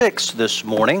6 this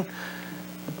morning.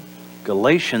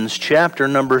 Galatians chapter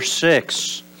number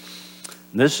 6.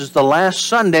 This is the last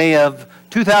Sunday of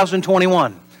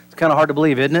 2021. It's kind of hard to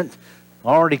believe, isn't it?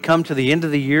 Already come to the end of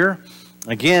the year.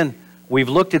 Again, we've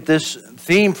looked at this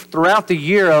theme throughout the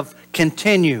year of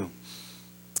continue.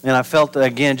 And I felt,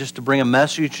 again, just to bring a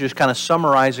message, just kind of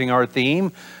summarizing our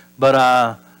theme.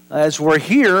 But as we're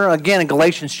here, again, in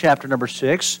Galatians chapter number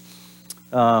 6,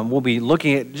 we'll be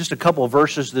looking at just a couple of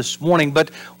verses this morning.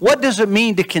 But what does it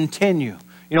mean to continue?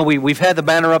 You know, we've had the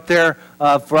banner up there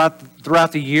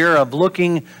throughout the year of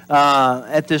looking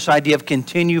at this idea of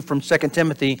continue from 2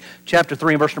 Timothy chapter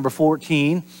 3 and verse number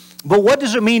 14. But what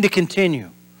does it mean to continue?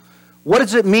 What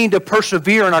does it mean to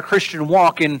persevere in our Christian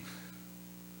walk? And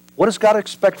what does God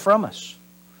expect from us?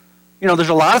 You know, there's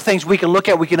a lot of things we can look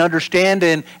at, we can understand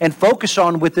and focus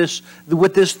on with this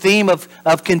theme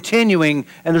of continuing.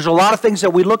 And there's a lot of things that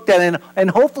we looked at,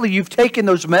 and hopefully you've taken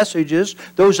those messages,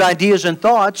 those ideas and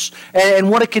thoughts,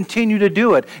 and want to continue to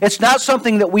do it. It's not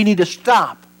something that we need to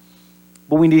stop,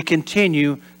 but we need to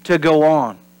continue to go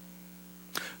on.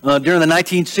 During the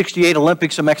 1968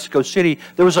 Olympics in Mexico City,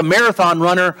 there was a marathon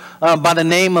runner by the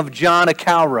name of John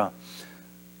Acaura.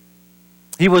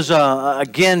 He was,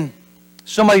 again,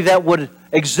 somebody that would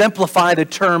exemplify the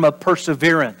term of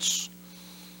perseverance.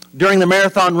 During the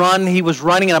marathon run, he was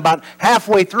running, and about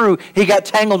halfway through, he got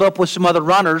tangled up with some other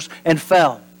runners and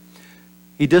fell.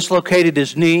 He dislocated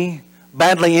his knee,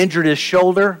 badly injured his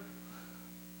shoulder,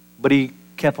 but he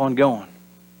kept on going.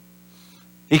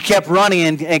 He kept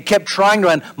running and kept trying to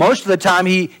run. Most of the time,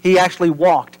 he actually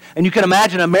walked. And you can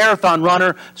imagine a marathon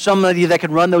runner, somebody that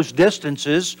can run those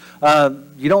distances,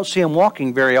 you don't see him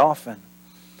walking very often.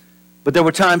 But there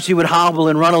were times he would hobble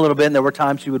and run a little bit, and there were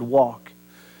times he would walk.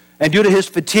 And due to his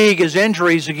fatigue, his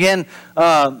injuries, again,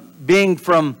 being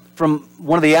from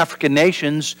one of the African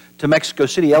nations to Mexico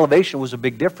City, elevation was a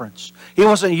big difference. He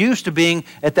wasn't used to being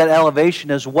at that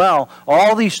elevation as well.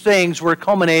 All these things were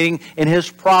culminating in his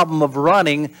problem of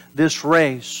running this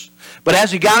race. But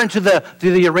as he got into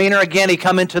the arena again, he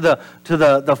come into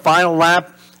the final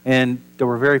lap, and there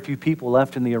were very few people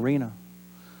left in the arena.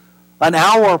 An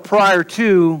hour prior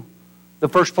to, the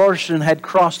first person had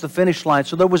crossed the finish line,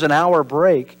 so there was an hour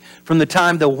break from the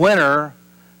time the winner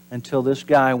until this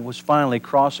guy was finally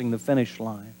crossing the finish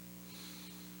line.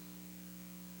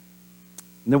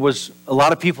 And there was a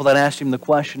lot of people that asked him the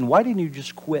question, why didn't you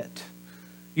just quit?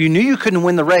 You knew you couldn't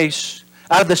win the race.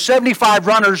 Out of the 75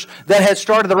 runners that had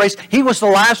started the race, he was the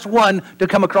last one to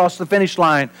come across the finish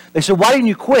line. They said, why didn't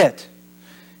you quit?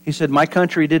 He said, my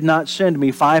country did not send me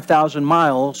 5,000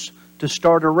 miles to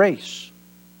start a race.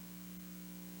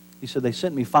 He said, they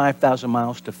sent me 5,000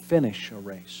 miles to finish a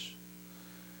race.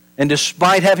 And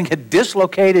despite having a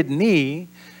dislocated knee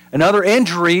and other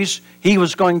injuries, he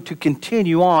was going to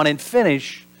continue on and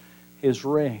finish his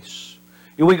race.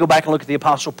 And we go back and look at the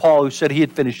Apostle Paul, who said he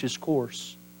had finished his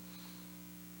course.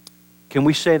 Can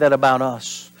we say that about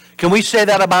us? Can we say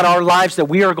that about our lives, that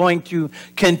we are going to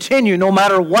continue no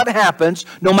matter what happens,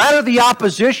 no matter the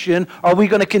opposition, are we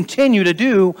going to continue to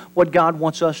do what God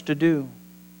wants us to do?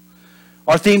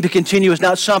 Our theme to continue is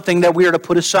not something that we are to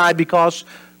put aside because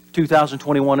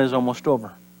 2021 is almost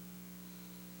over.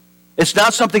 It's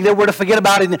not something that we're to forget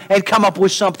about and come up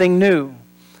with something new.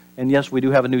 And yes, we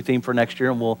do have a new theme for next year,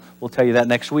 and we'll tell you that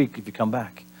next week if you come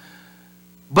back.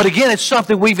 But again, it's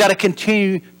something we've got to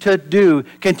continue to do,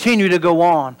 continue to go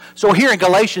on. So here in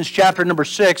Galatians chapter number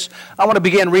 6, I want to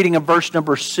begin reading in verse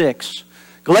number 6.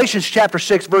 Galatians chapter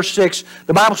 6, verse 6,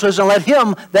 the Bible says, and let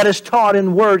him that is taught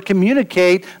in word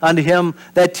communicate unto him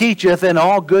that teacheth in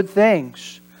all good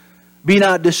things. Be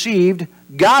not deceived,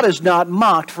 God is not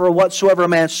mocked, for whatsoever a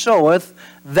man soweth,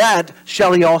 that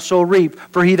shall he also reap.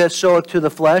 For he that soweth to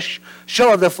the flesh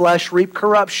shall of the flesh reap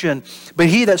corruption. But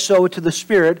he that soweth to the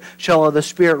Spirit shall of the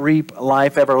Spirit reap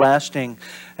life everlasting.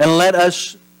 And let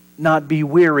us not be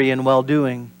weary in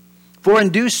well-doing. For in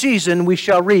due season we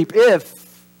shall reap, if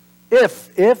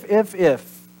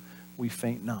we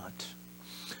faint not.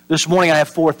 This morning I have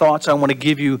 4 thoughts I want to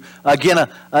give you. Again,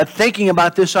 thinking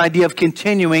about this idea of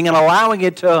continuing and allowing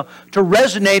it to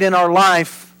resonate in our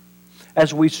life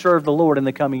as we serve the Lord in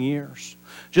the coming years.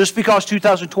 Just because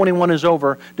 2021 is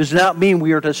over does not mean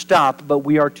we are to stop, but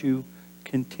we are to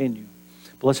continue.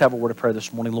 But let's have a word of prayer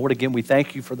this morning. Lord, again, we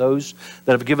thank you for those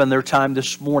that have given their time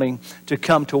this morning to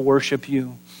come to worship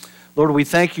you. Lord, we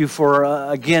thank you for,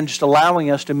 again, just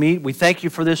allowing us to meet. We thank you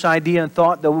for this idea and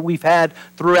thought that we've had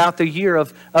throughout the year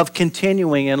of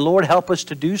continuing. And Lord, help us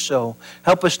to do so.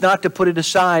 Help us not to put it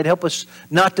aside. Help us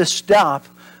not to stop,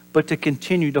 but to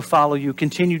continue to follow you,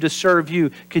 continue to serve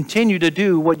you, continue to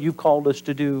do what you've called us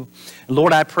to do. And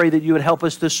Lord, I pray that you would help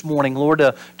us this morning, Lord,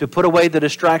 to put away the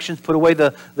distractions, put away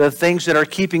the things that are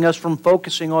keeping us from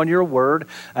focusing on your word.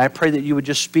 I pray that you would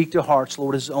just speak to hearts,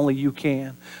 Lord, as only you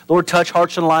can. Lord, touch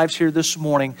hearts and lives here this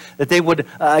morning, that they would,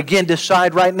 again,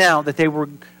 decide right now that they were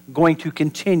going to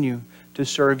continue to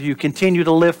serve you, continue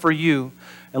to live for you.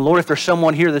 And Lord, if there's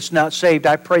someone here that's not saved,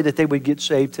 I pray that they would get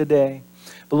saved today.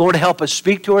 But Lord, help us.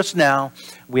 Speak to us now.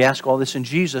 We ask all this in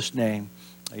Jesus' name.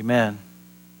 Amen.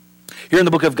 Here in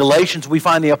the book of Galatians, we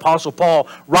find the Apostle Paul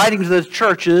writing to the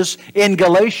churches in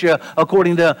Galatia,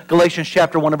 according to Galatians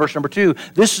chapter 1 and verse number 2.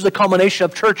 This is the culmination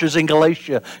of churches in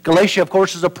Galatia. Galatia, of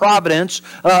course, is a province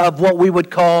of what we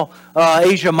would call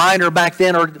Asia Minor back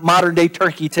then, or modern-day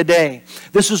Turkey today.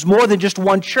 This is more than just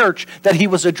one church that he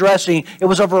was addressing. It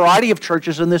was a variety of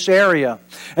churches in this area.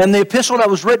 And the epistle that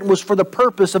was written was for the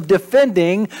purpose of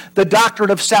defending the doctrine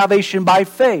of salvation by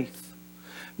faith.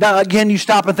 Now, again, you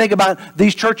stop and think about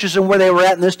these churches and where they were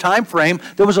at in this time frame.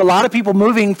 There was a lot of people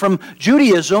moving from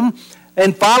Judaism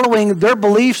and following their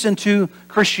beliefs into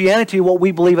Christianity, what we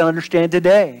believe and understand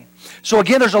today. So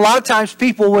again, there's a lot of times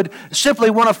people would simply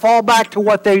want to fall back to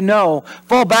what they know,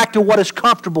 fall back to what is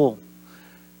comfortable.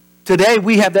 Today,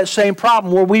 we have that same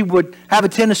problem where we would have a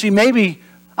tendency, maybe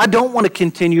I don't want to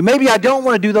continue. Maybe I don't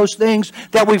want to do those things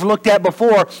that we've looked at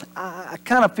before. I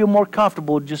kind of feel more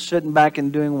comfortable just sitting back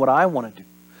and doing what I want to do.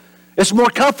 It's more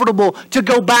comfortable to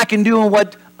go back and doing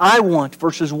what I want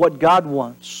versus what God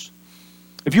wants.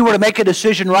 If you were to make a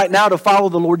decision right now to follow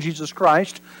the Lord Jesus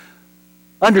Christ,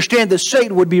 understand that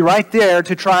Satan would be right there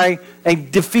to try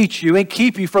and defeat you and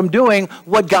keep you from doing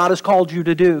what God has called you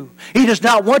to do. He does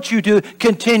not want you to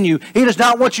continue. He does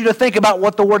not want you to think about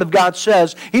what the Word of God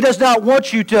says. He does not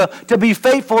want you to be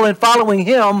faithful in following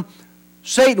Him.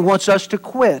 Satan wants us to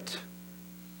quit.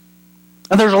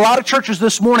 And there's a lot of churches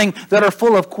this morning that are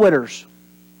full of quitters.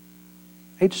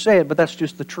 I hate to say it, but that's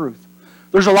just the truth.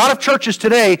 There's a lot of churches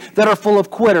today that are full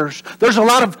of quitters. There's a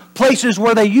lot of places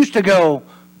where they used to go,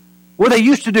 where they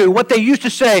used to do, what they used to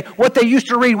say, what they used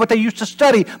to read, what they used to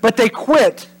study, but they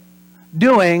quit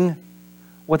doing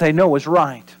what they know is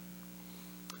right.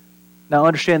 Now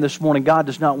understand this morning, God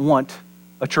does not want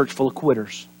a church full of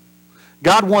quitters.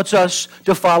 God wants us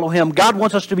to follow Him. God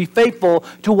wants us to be faithful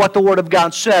to what the Word of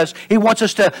God says. He wants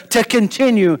us to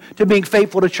continue to being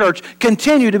faithful to church,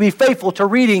 continue to be faithful to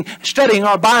reading, studying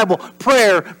our Bible,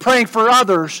 prayer, praying for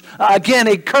others, again,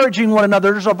 encouraging one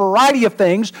another. There's a variety of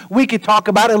things we could talk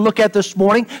about and look at this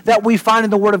morning that we find in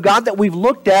the Word of God that we've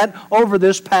looked at over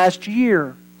this past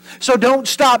year. So don't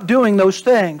stop doing those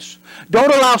things.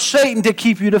 Don't allow Satan to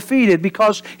keep you defeated,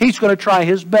 because he's going to try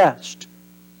his best.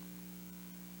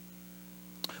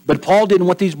 But Paul didn't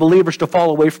want these believers to fall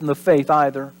away from the faith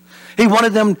either. He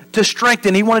wanted them to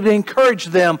strengthen. He wanted to encourage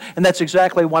them. And that's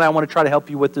exactly what I want to try to help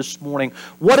you with this morning.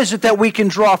 What is it that we can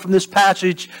draw from this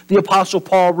passage the Apostle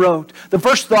Paul wrote? The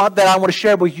first thought that I want to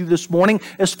share with you this morning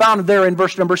is found there in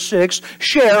verse number 6.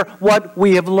 Share what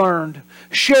we have learned.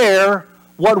 Share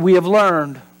what we have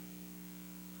learned.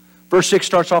 Verse 6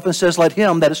 starts off and says, let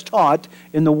him that is taught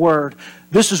in the word.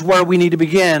 This is where we need to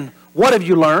begin. What have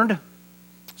you learned?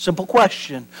 Simple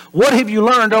question. What have you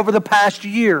learned over the past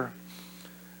year?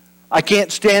 I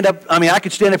could stand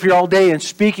up here all day and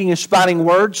speaking and spouting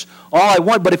words all I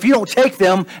want, but if you don't take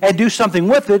them and do something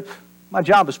with it, my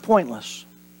job is pointless.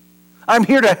 I'm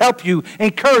here to help you,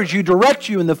 encourage you, direct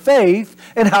you in the faith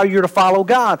and how you're to follow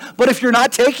God. But if you're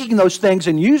not taking those things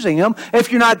and using them,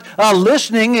 if you're not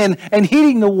listening and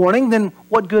heeding the warning, then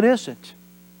what good is it?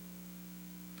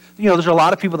 You know, there's a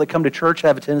lot of people that come to church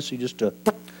have a tendency just to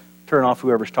turn off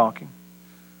whoever's talking.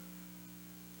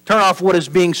 Turn off what is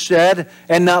being said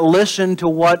and not listen to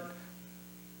what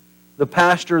the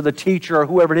pastor, the teacher, or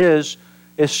whoever it is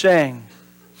saying.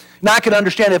 Now, I can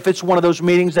understand if it's one of those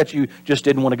meetings that you just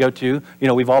didn't want to go to. You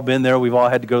know, we've all been there. We've all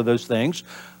had to go to those things.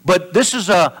 But this is,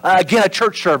 again, a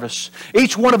church service.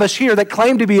 Each one of us here that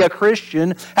claim to be a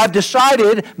Christian have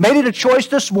decided, made it a choice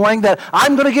this morning that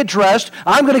I'm going to get dressed,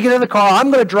 I'm going to get in the car,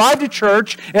 I'm going to drive to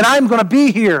church, and I'm going to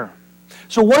be here.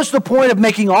 So what's the point of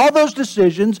making all those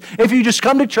decisions if you just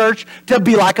come to church to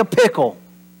be like a pickle?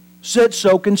 Sit,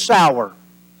 soak, and sour.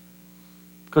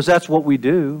 Because that's what we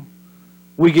do.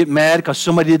 We get mad because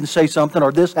somebody didn't say something,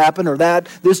 or this happened, or that,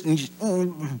 this,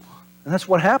 and that's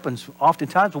what happens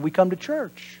oftentimes when we come to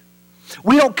church.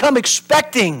 We don't come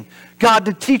expecting God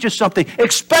to teach us something,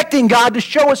 expecting God to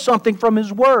show us something from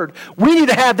His Word. We need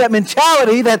to have that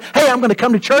mentality that, hey, I'm going to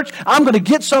come to church, I'm going to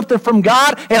get something from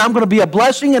God, and I'm going to be a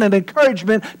blessing and an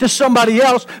encouragement to somebody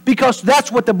else, because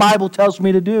that's what the Bible tells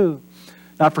me to do.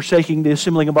 not forsaking the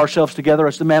assembling of ourselves together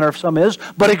as the manner of some is,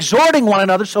 but exhorting one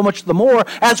another so much the more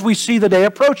as we see the day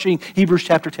approaching. Hebrews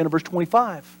chapter 10 and verse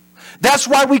 25. That's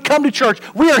why we come to church.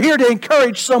 We are here to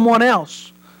encourage someone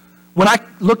else. When I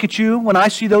look at you, when I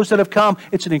see those that have come,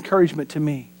 it's an encouragement to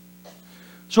me.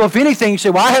 So if anything, you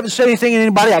say, well, I haven't said anything to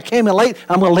anybody. I came in late.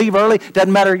 I'm going to leave early.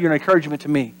 Doesn't matter. You're an encouragement to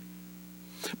me.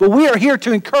 But we are here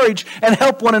to encourage and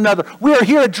help one another. We are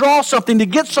here to draw something, to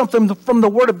get something from the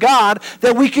Word of God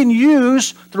that we can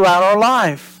use throughout our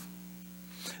life.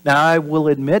 Now, I will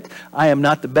admit, I am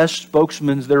not the best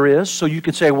spokesman there is. So you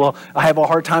can say, well, I have a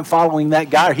hard time following that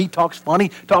guy. Or he talks funny,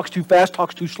 talks too fast,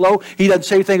 talks too slow. He doesn't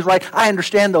say things right. I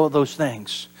understand those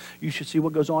things. You should see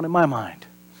what goes on in my mind.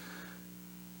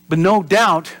 But no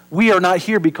doubt, we are not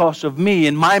here because of me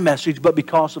and my message, but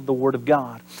because of the Word of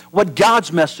God. What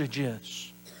God's message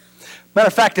is. Matter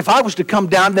of fact, if I was to come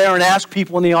down there and ask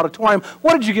people in the auditorium,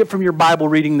 what did you get from your Bible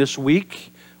reading this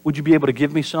week? Would you be able to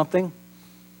give me something?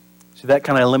 See, that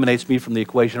kind of eliminates me from the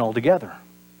equation altogether.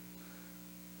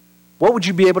 What would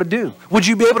you be able to do? Would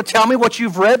you be able to tell me what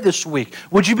you've read this week?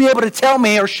 Would you be able to tell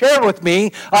me or share with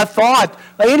me a thought,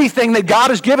 anything that God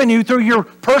has given you through your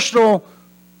personal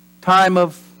time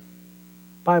of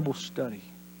Bible study?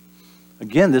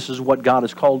 Again, this is what God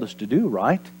has called us to do,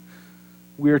 right?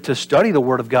 We are to study the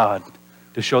Word of God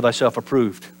to show thyself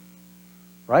approved,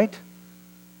 right?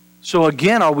 So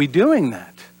again, are we doing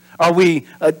that? Are we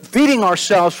feeding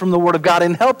ourselves from the Word of God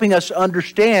and helping us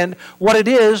understand what it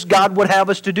is God would have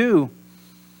us to do?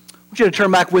 I want you to turn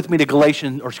back with me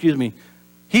to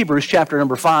Hebrews chapter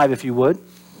number 5, if you would.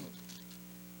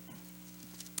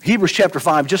 Hebrews chapter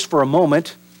 5, just for a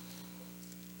moment.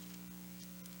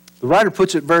 The writer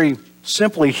puts it very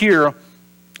simply here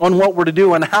on what we're to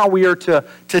do and how we are to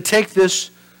take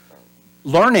this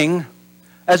learning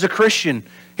as a Christian.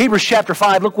 Hebrews chapter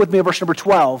 5, look with me at verse number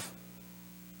 12.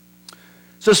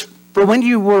 It says, for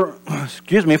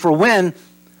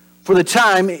the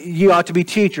time ye ought to be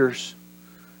teachers.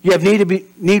 You have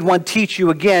need one teach you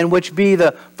again, which be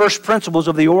the first principles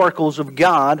of the oracles of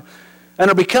God, and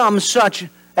are become such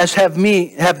as have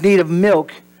need of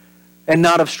milk and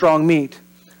not of strong meat.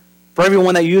 For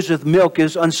everyone that useth milk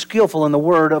is unskillful in the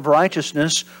word of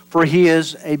righteousness, for he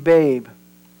is a babe.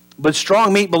 But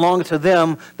strong meat belongeth to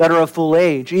them that are of full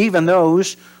age, even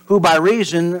those who by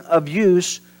reason of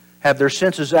use have their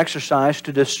senses exercised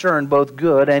to discern both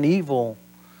good and evil.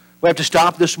 We have to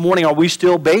stop this morning. Are we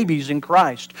still babies in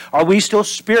Christ? Are we still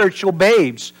spiritual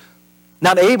babes,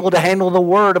 not able to handle the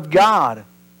Word of God?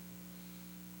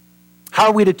 How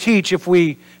are we to teach if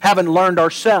we haven't learned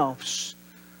ourselves?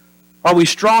 Are we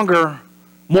stronger,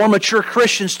 more mature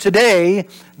Christians today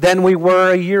than we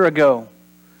were a year ago?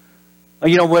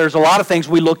 You know, there's a lot of things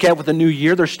we look at with the new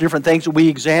year. There's different things that we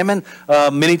examine.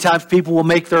 Many times people will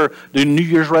make their New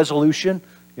Year's resolution.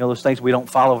 You know, those things we don't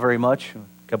follow very much.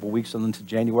 A couple of weeks into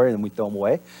January, and then we throw them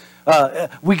away.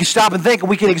 We can stop and think,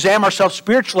 and we can examine ourselves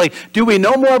spiritually. Do we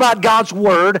know more about God's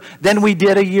Word than we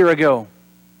did a year ago?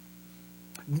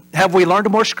 Have we learned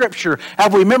more Scripture?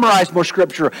 Have we memorized more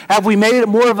Scripture? Have we made it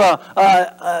more of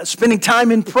a spending time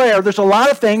in prayer? There's a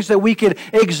lot of things that we could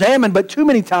examine, but too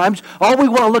many times, all we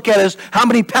want to look at is how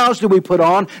many pounds do we put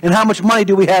on and how much money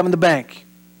do we have in the bank.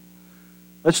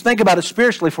 Let's think about it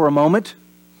spiritually for a moment.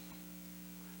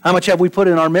 How much have we put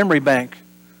in our memory bank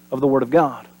of the Word of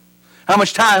God? How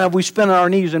much time have we spent on our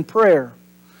knees in prayer?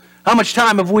 How much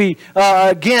time have we,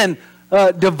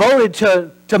 devoted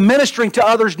to ministering to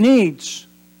others' needs?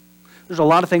 There's a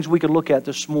lot of things we could look at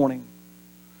this morning.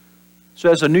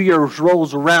 So as the New Year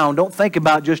rolls around, don't think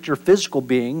about just your physical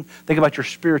being. Think about your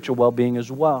spiritual well-being as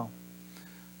well.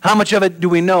 How much of it do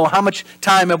we know? How much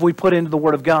time have we put into the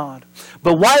Word of God?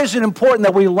 But why is it important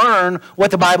that we learn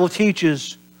what the Bible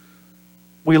teaches?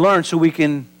 We learn so we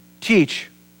can teach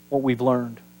what we've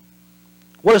learned.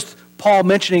 What is Paul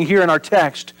mentioning here in our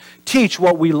text? Teach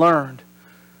what we learned.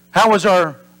 How is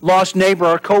our lost neighbor,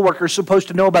 our coworker, supposed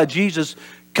to know about Jesus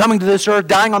coming to this earth,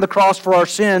 dying on the cross for our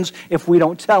sins, if we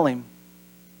don't tell him?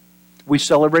 We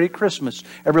celebrated Christmas.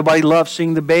 Everybody loved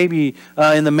seeing the baby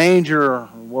in the manger, or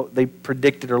what they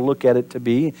predicted or look at it to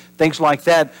be. Things like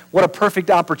that. What a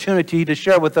perfect opportunity to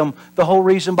share with them the whole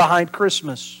reason behind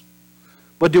Christmas.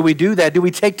 But do we do that? Do we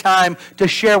take time to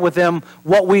share with them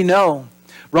what we know?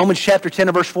 Romans chapter 10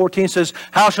 and verse 14 says,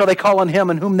 how shall they call on him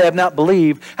in whom they have not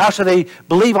believed? How shall they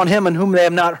believe on him in whom they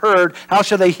have not heard? How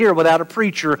shall they hear without a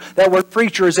preacher? That word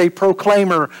preacher is a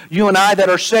proclaimer. You and I that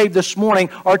are saved this morning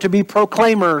are to be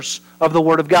proclaimers of the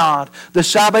Word of God. The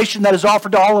salvation that is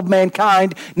offered to all of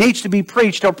mankind needs to be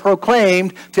preached or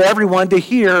proclaimed to everyone to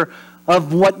hear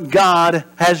of what God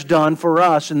has done for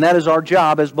us. And that is our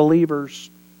job as believers.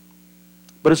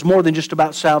 But it's more than just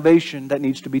about salvation that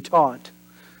needs to be taught.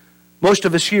 Most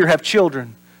of us here have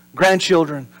children,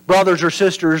 grandchildren, brothers or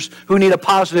sisters who need a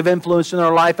positive influence in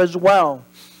their life as well.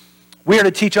 We are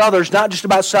to teach others not just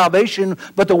about salvation,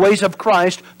 but the ways of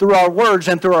Christ through our words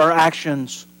and through our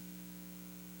actions.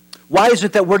 Why is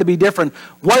it that we're to be different?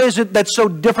 What is it that's so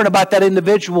different about that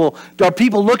individual? Are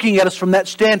people looking at us from that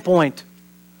standpoint?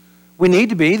 We need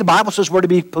to be. The Bible says we're to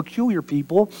be peculiar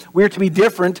people. We're to be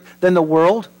different than the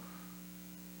world.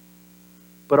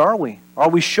 But are we? Are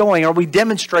we showing, are we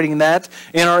demonstrating that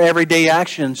in our everyday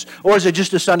actions? Or is it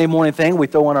just a Sunday morning thing? We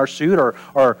throw on our suit or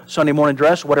our Sunday morning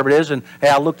dress, whatever it is, and hey,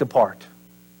 I looked the part.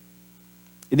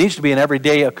 It needs to be an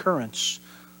everyday occurrence,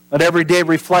 an everyday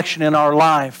reflection in our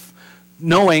life,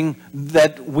 knowing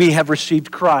that we have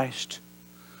received Christ.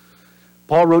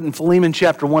 Paul wrote in Philemon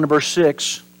chapter 1 verse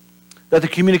 6, that the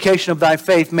communication of thy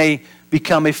faith may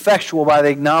become effectual by the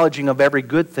acknowledging of every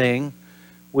good thing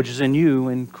which is in you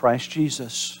in Christ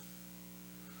Jesus.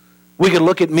 We could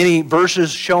look at many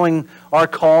verses showing our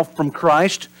call from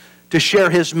Christ to share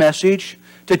His message,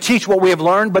 to teach what we have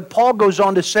learned. But Paul goes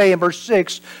on to say in verse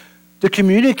 6, to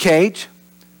communicate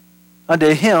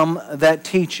unto him that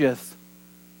teacheth.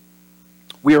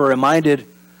 We are reminded,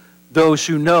 those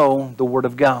who know the Word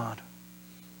of God.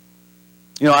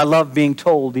 You know, I love being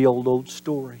told the old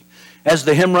story. As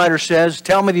the hymn writer says,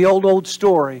 tell me the old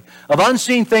story of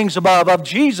unseen things above, of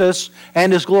Jesus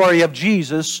and His glory, of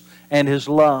Jesus and His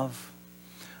love.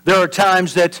 There are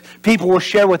times that people will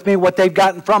share with me what they've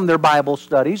gotten from their Bible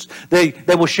studies. They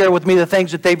will share with me the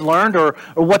things that they've learned or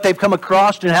what they've come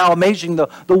across and how amazing the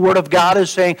Word of God is,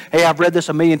 saying, hey, I've read this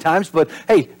a million times, but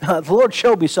hey, the Lord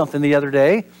showed me something the other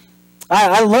day.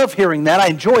 I love hearing that. I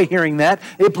enjoy hearing that.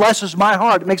 It blesses my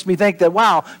heart. It makes me think that,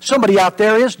 wow, somebody out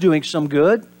there is doing some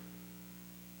good.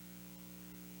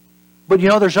 But you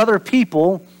know, there's other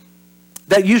people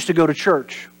that used to go to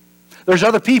church. There's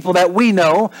other people that we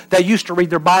know that used to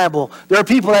read their Bible. There are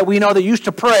people that we know that used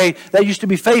to pray, that used to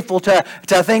be faithful to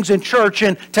things in church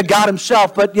and to God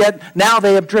Himself, but yet now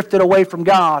they have drifted away from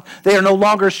God. They are no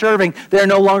longer serving. They are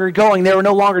no longer going. They are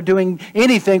no longer doing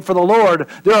anything for the Lord.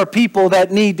 There are people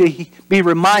that need to be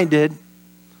reminded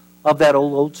of that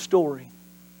old story.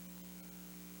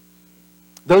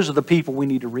 Those are the people we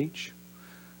need to reach.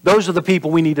 Those are the people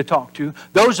we need to talk to.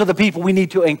 Those are the people we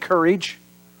need to encourage.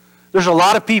 There's a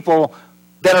lot of people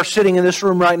that are sitting in this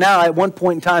room right now at one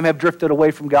point in time have drifted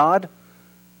away from God.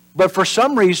 But for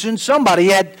some reason, somebody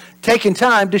had taken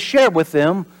time to share with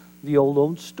them the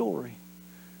old story.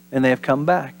 And they have come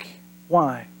back.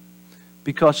 Why?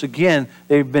 Because again,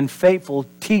 they've been faithful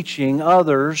teaching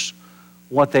others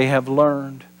what they have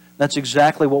learned. That's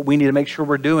exactly what we need to make sure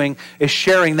we're doing, is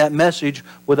sharing that message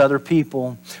with other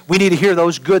people. We need to hear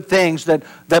those good things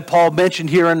that Paul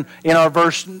mentioned here in our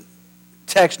verse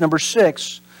text number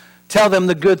 6. Tell them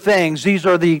the good things. These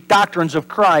are the doctrines of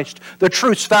Christ, the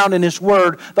truths found in His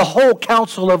Word, the whole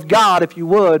counsel of God, if you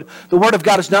would. The Word of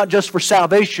God is not just for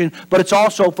salvation, but it's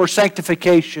also for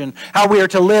sanctification, how we are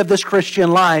to live this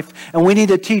Christian life. And we need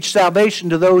to teach salvation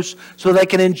to those so they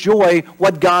can enjoy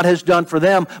what God has done for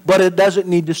them, but it doesn't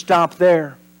need to stop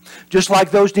there. Just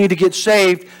like those need to get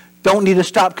saved, don't need to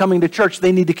stop coming to church.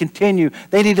 They need to continue.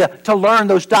 They need to learn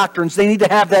those doctrines. They need to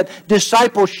have that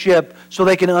discipleship so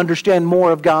they can understand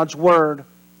more of God's Word.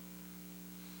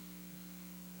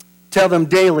 Tell them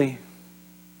daily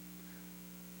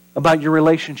about your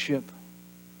relationship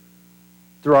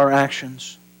through our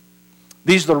actions.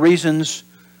 These are the reasons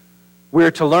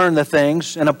we're to learn the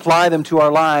things and apply them to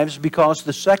our lives, because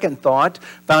the second thought,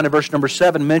 found in verse number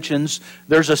 7, mentions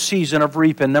there's a season of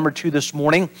reaping. Number 2 this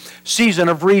morning, season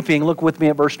of reaping. Look with me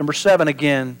at verse number 7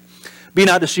 again. Be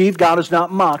not deceived, God is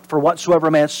not mocked, for whatsoever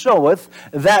a man soweth,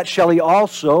 that shall he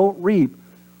also reap.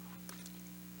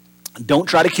 Don't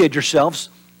try to kid yourselves.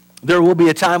 There will be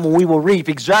a time when we will reap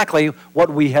exactly what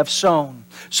we have sown.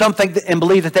 Some think and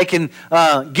believe that they can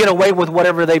get away with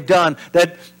whatever they've done,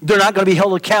 that they're not going to be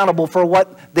held accountable for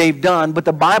what they've done. But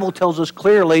the Bible tells us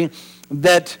clearly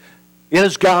that it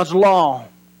is God's law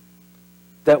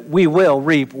that we will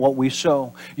reap what we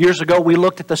sow. Years ago, we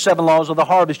looked at the 7 laws of the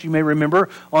harvest, you may remember,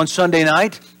 on Sunday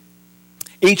night.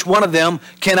 Each one of them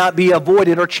cannot be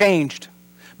avoided or changed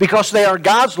because they are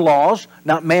God's laws,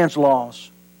 not man's laws.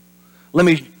 Let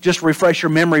me just refresh your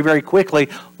memory very quickly.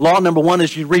 Law number 1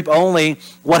 is you reap only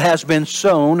what has been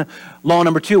sown. Law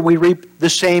number 2, we reap the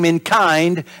same in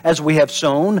kind as we have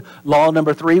sown. Law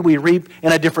number 3, we reap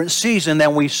in a different season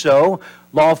than we sow.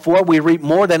 Law 4, we reap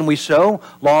more than we sow.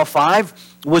 Law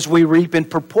 5 was we reap in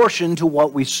proportion to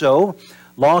what we sow.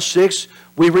 Law 6,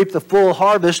 we reap the full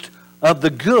harvest of the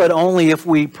good only if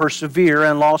we persevere.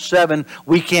 And law 7,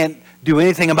 we can't do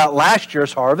anything about last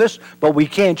year's harvest, but we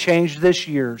can change this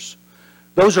year's.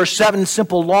 Those are 7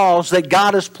 simple laws that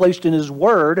God has placed in His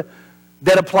Word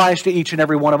that applies to each and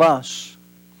every one of us.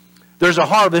 There's a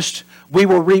harvest we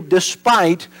will reap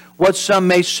despite what some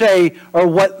may say or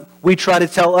what we try to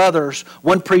tell others.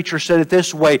 One preacher said it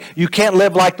this way: you can't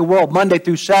live like the world Monday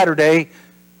through Saturday,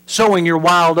 sowing your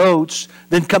wild oats,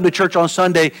 then come to church on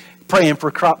Sunday praying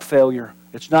for crop failure.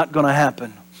 It's not going to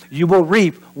happen. You will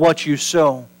reap what you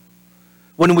sow.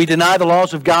 When we deny the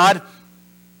laws of God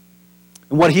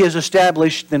and what He has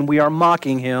established, then we are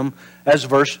mocking Him, as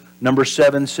verse number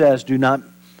 7 says. Do not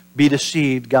be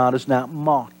deceived. God is not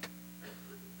mocked.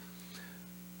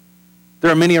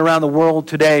 There are many around the world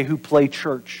today who play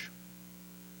church,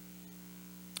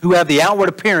 who have the outward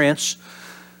appearance,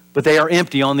 but they are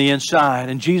empty on the inside.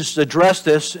 And Jesus addressed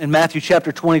this in Matthew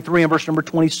chapter 23 and verse number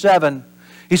 27.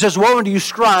 He says, "Woe unto you,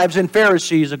 scribes and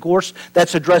Pharisees." Of course,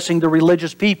 that's addressing the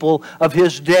religious people of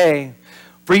His day.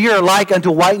 "For ye are like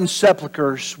unto whitened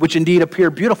sepulchres, which indeed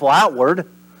appear beautiful outward,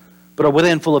 but are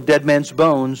within full of dead men's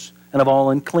bones and of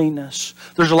all uncleanness."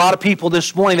 There's a lot of people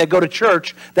this morning that go to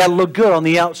church that look good on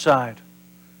the outside,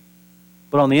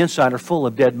 but on the inside are full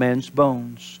of dead men's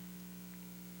bones.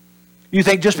 You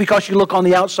think just because you look on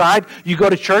the outside, you go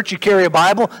to church, you carry a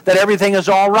Bible, that everything is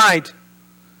all right.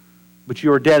 But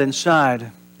you are dead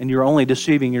inside, and you're only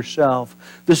deceiving yourself.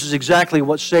 This is exactly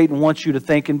what Satan wants you to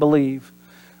think and believe.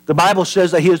 The Bible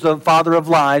says that he is the father of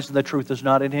lies, and the truth is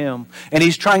not in him. And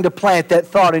he's trying to plant that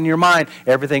thought in your mind.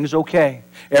 Everything's okay.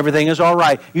 Everything is all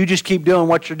right. You just keep doing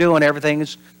what you're doing. Everything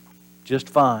is just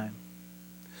fine.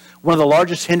 One of the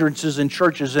largest hindrances in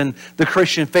churches in the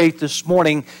Christian faith this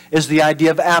morning is the idea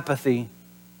of apathy.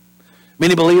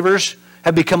 Many believers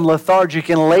have become lethargic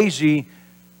and lazy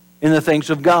in the things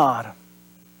of God.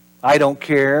 I don't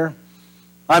care.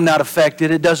 I'm not affected.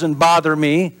 It doesn't bother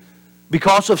me.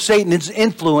 Because of Satan's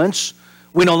influence,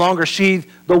 we no longer see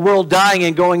the world dying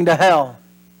and going to hell.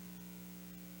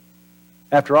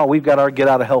 After all, we've got our get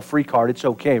out of hell free card. It's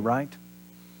okay, right?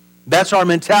 That's our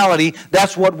mentality.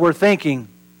 That's what we're thinking.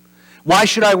 Why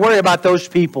should I worry about those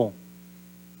people?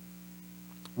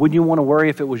 Wouldn't you want to worry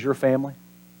if it was your family?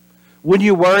 Wouldn't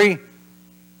you worry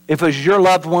if it was your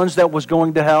loved ones that was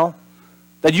going to hell?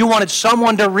 That you wanted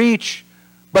someone to reach,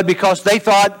 but because they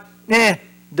thought, it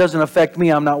doesn't affect me,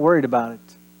 I'm not worried about it.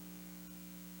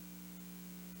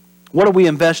 What are we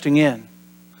investing in?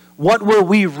 What will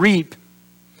we reap?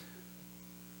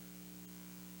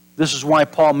 This is why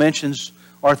Paul mentions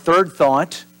our third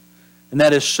thought, and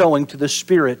that is sowing to the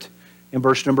Spirit in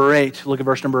verse number 8. Look at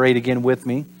verse number 8 again with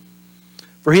me.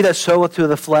 "For he that soweth to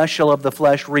the flesh shall of the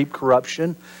flesh reap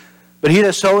corruption, but he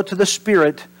that soweth to the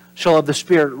Spirit shall of the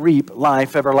Spirit reap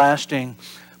life everlasting."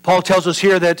 Paul tells us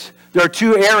here that there are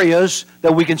 2 areas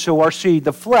that we can sow our seed: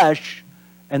 the flesh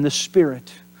and the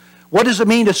Spirit. What does it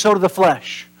mean to sow to the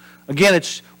flesh? Again,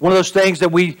 it's one of those things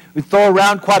that we throw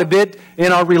around quite a bit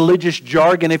in our religious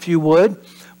jargon, if you would.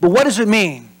 But what does it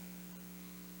mean?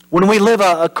 When we live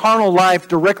a carnal life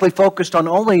directly focused on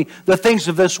only the things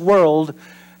of this world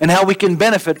and how we can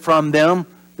benefit from them,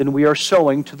 then we are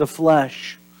sowing to the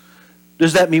flesh.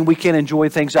 Does that mean we can't enjoy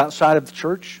things outside of the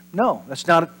church? No, that's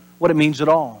not what it means at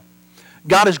all.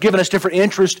 God has given us different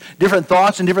interests, different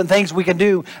thoughts, and different things we can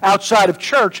do outside of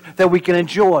church that we can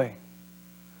enjoy.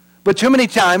 But too many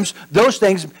times, those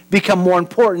things become more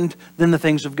important than the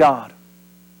things of God.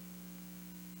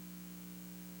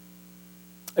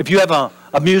 If you have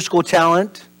a musical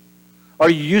talent, are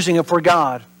you using it for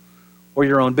God or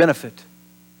your own benefit?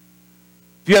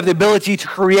 If you have the ability to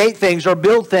create things or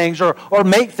build things or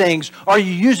make things, are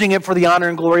you using it for the honor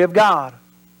and glory of God?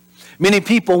 Many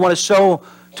people want to sow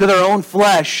to their own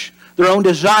flesh, their own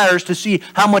desires, to see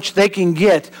how much they can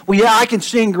get. Well, yeah, I can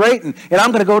sing great, and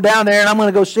I'm going to go down there and I'm going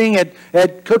to go sing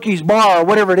at Cookie's Bar or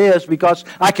whatever it is because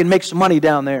I can make some money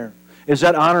down there. Is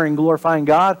that honoring and glorifying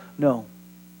God? No.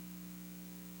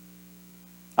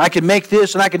 I can make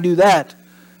this and I can do that.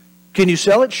 Can you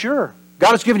sell it? Sure.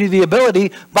 God has given you the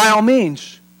ability, by all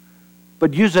means.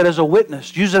 But use it as a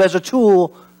witness. Use it as a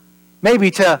tool, maybe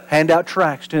to hand out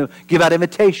tracts, to give out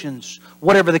invitations,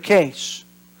 whatever the case.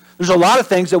 There's a lot of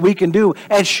things that we can do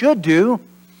and should do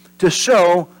to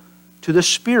sow to the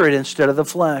Spirit instead of the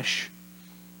flesh.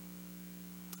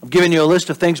 I've given you a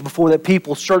list of things before that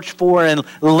people search for and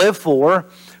live for.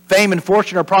 Fame and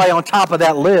fortune are probably on top of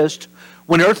that list.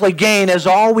 When earthly gain is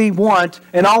all we want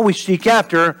and all we seek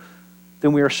after,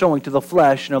 then we are sowing to the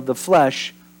flesh, and of the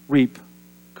flesh reap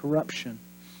corruption.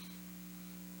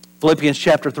 Philippians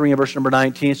chapter 3 and verse number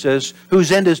 19 says,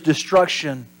 "Whose end is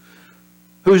destruction,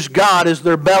 whose God is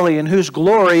their belly and whose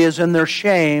glory is in their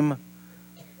shame,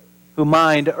 who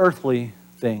mind earthly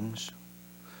things.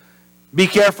 Be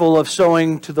careful of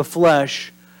sowing to the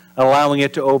flesh, allowing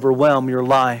it to overwhelm your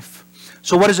life.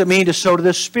 So what does it mean to sow to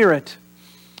the Spirit?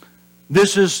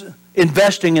 This is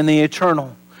investing in the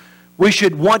eternal. We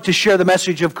should want to share the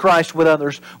message of Christ with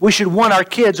others. We should want our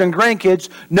kids and grandkids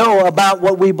know about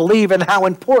what we believe and how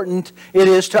important it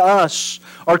is to us.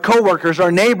 Our coworkers,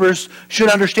 our neighbors should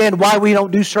understand why we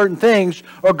don't do certain things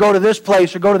or go to this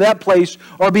place or go to that place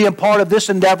or be a part of this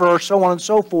endeavor or so on and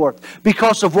so forth.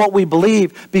 Because of what we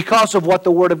believe, because of what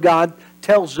the Word of God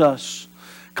tells us.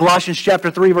 Colossians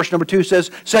chapter 3 verse number 2 says,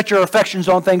 set your affections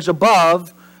on things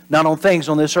above, not on things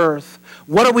on this earth.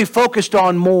 What are we focused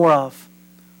on more of?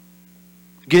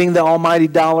 Getting the almighty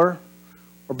dollar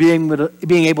or being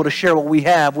able to share what we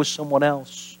have with someone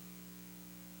else?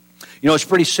 You know, it's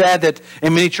pretty sad that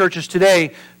in many churches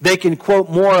today, they can quote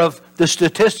more of the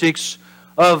statistics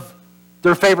of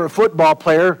their favorite football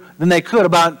player than they could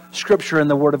about Scripture and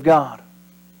the Word of God.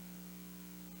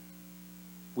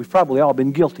 We've probably all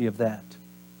been guilty of that.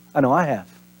 I know I have.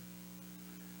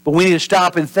 But we need to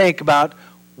stop and think about,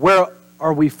 where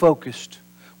are we focused?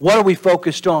 What are we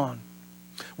focused on?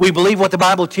 We believe what the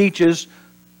Bible teaches,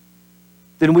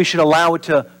 then we should allow it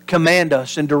to command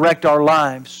us and direct our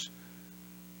lives.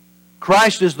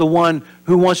 Christ is the one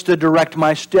who wants to direct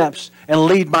my steps and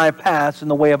lead my paths in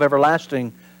the way of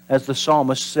everlasting, as the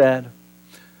psalmist said.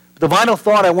 The vital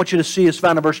thought I want you to see is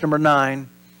found in verse number 9,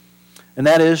 and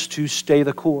that is to stay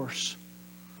the course.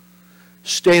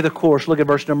 Stay the course. Look at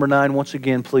verse number 9 once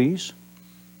again, please.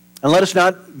 And let us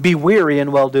not be weary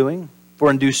in well-doing, for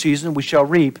in due season we shall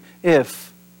reap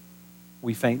if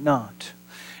we faint not.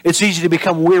 It's easy to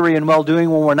become weary in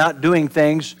well-doing when we're not doing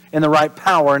things in the right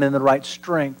power and in the right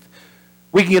strength.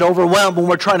 We can get overwhelmed when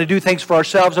we're trying to do things for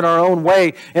ourselves in our own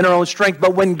way, in our own strength.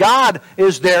 But when God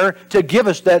is there to give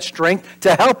us that strength,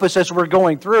 to help us as we're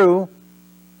going through,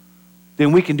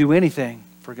 then we can do anything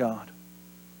for God.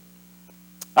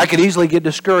 I could easily get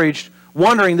discouraged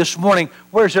wondering this morning,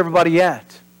 where's everybody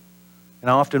at?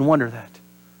 And I often wonder that.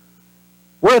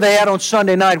 Where are they at on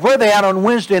Sunday night? Where are they at on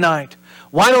Wednesday night?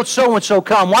 Why don't so-and-so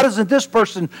come? Why doesn't this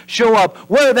person show up?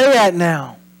 Where are they at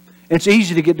now? It's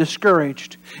easy to get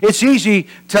discouraged. It's easy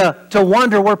to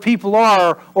wonder where people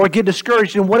are or get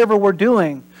discouraged in whatever we're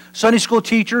doing. Sunday school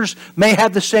teachers may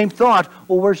have the same thought.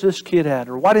 Well, where's this kid at?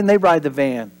 Or why didn't they ride the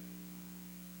van?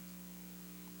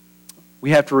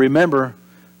 We have to remember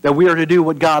that we are to do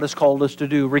what God has called us to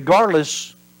do,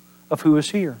 regardless of who is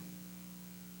here.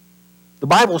 The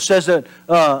Bible says that,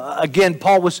 again,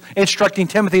 Paul was instructing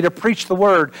Timothy to preach the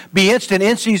word. Be instant,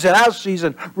 in season, out of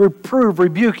season. Reprove,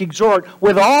 rebuke, exhort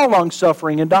with all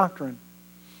longsuffering and doctrine.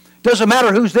 Doesn't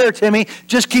matter who's there, Timmy.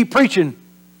 Just keep preaching.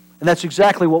 And that's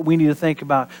exactly what we need to think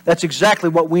about. That's exactly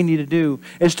what we need to do,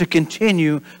 is to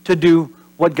continue to do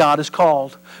what God has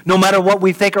called. No matter what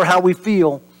we think or how we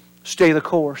feel, stay the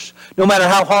course. No matter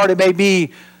how hard it may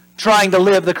be trying to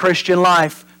live the Christian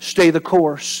life, stay the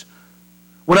course.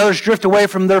 When others drift away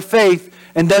from their faith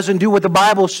and doesn't do what the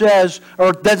Bible says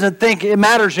or doesn't think it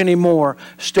matters anymore,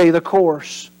 stay the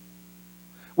course.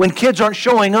 When kids aren't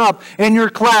showing up in your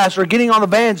class or getting on the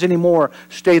vans anymore,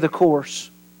 stay the course.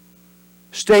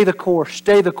 Stay the course,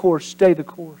 stay the course, stay the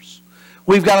course.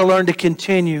 We've got to learn to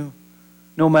continue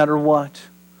no matter what.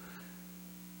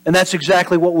 And that's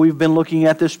exactly what we've been looking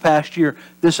at this past year,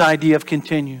 this idea of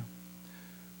continue.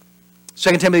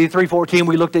 2 Timothy 3:14,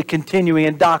 we looked at continuing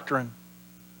in doctrine.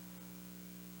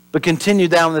 But continue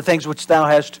thou in the things which thou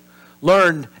hast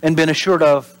learned and been assured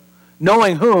of,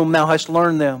 knowing whom thou hast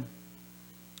learned them.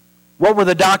 What were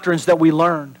the doctrines that we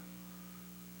learned?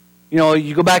 You know,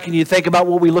 you go back and you think about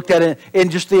what we looked at in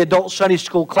just the adult Sunday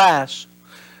school class.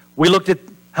 We looked at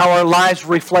how our lives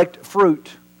reflect fruit.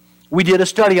 We did a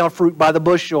study on fruit by the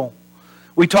bushel.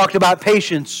 We talked about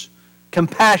patience,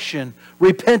 compassion,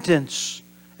 repentance,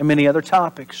 and many other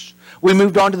topics. We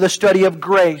moved on to the study of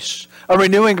grace, a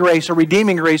renewing grace, a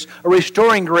redeeming grace, a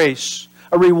restoring grace,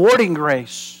 a rewarding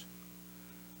grace,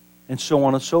 and so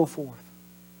on and so forth.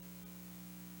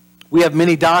 We have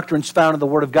many doctrines found in the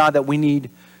Word of God that we need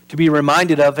to be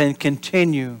reminded of and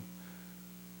continue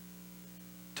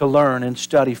to learn and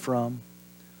study from.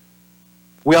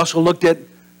 We also looked at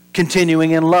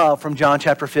continuing in love from John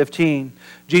chapter 15.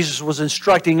 Jesus was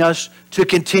instructing us to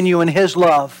continue in His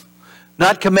love,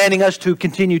 not commanding us to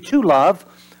continue to love,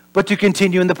 but to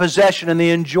continue in the possession and the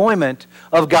enjoyment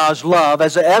of God's love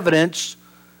as evidence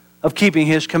of keeping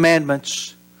His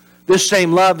commandments. This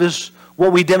same love is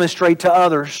what we demonstrate to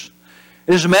others.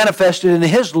 It is manifested in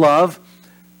His love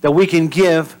that we can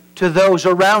give to those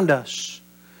around us.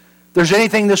 there's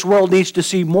anything this world needs to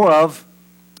see more of,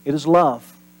 it is love.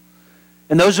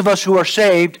 And those of us who are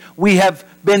saved, we have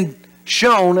been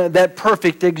shown that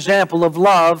perfect example of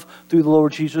love through the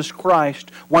Lord Jesus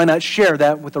Christ. Why not share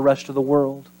that with the rest of the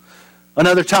world?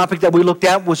 Another topic that we looked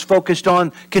at was focused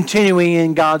on continuing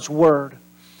in God's Word.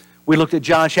 We looked at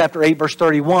John chapter 8, verse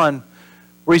 31,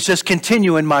 where he says,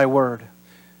 continue in my Word.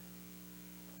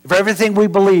 If everything we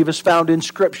believe is found in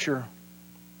Scripture,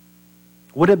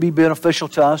 would it be beneficial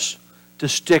to us to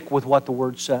stick with what the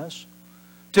Word says?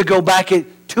 To go back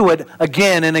to it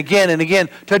again and again and again,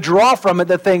 to draw from it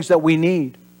the things that we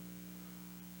need.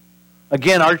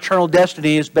 Again, our eternal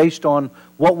destiny is based on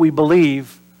what we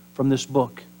believe from this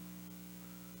book.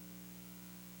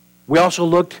 We also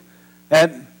looked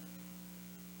at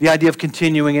the idea of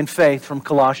continuing in faith from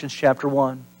Colossians chapter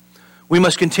 1. We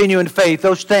must continue in faith.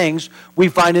 Those things we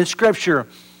find in Scripture.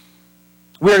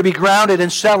 We are to be grounded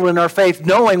and settled in our faith,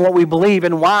 knowing what we believe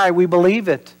and why we believe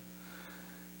it.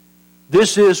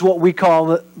 This is what we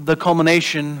call the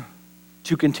culmination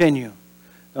to continue.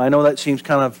 Now, I know that seems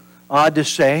kind of odd to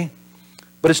say,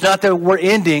 but it's not that we're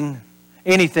ending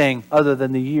anything other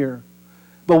than the year.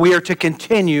 But we are to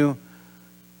continue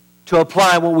to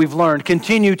apply what we've learned.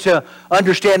 Continue to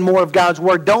understand more of God's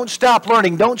Word. Don't stop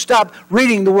learning. Don't stop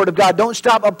reading the Word of God. Don't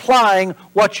stop applying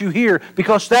what you hear,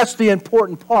 because that's the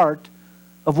important part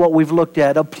of what we've looked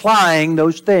at. Applying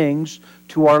those things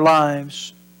to our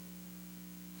lives.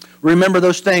 Remember,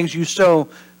 those things you sow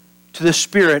to the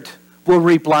Spirit will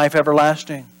reap life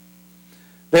everlasting.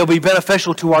 They'll be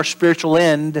beneficial to our spiritual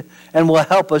end and will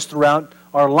help us throughout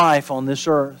our life on this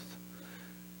earth.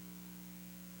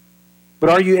 But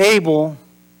are you able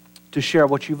to share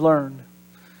what you've learned?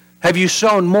 Have you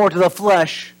sown more to the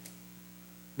flesh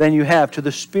than you have to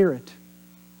the Spirit?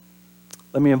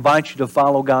 Let me invite you to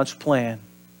follow God's plan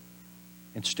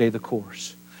and stay the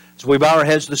course. As we bow our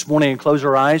heads this morning and close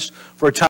our eyes for a time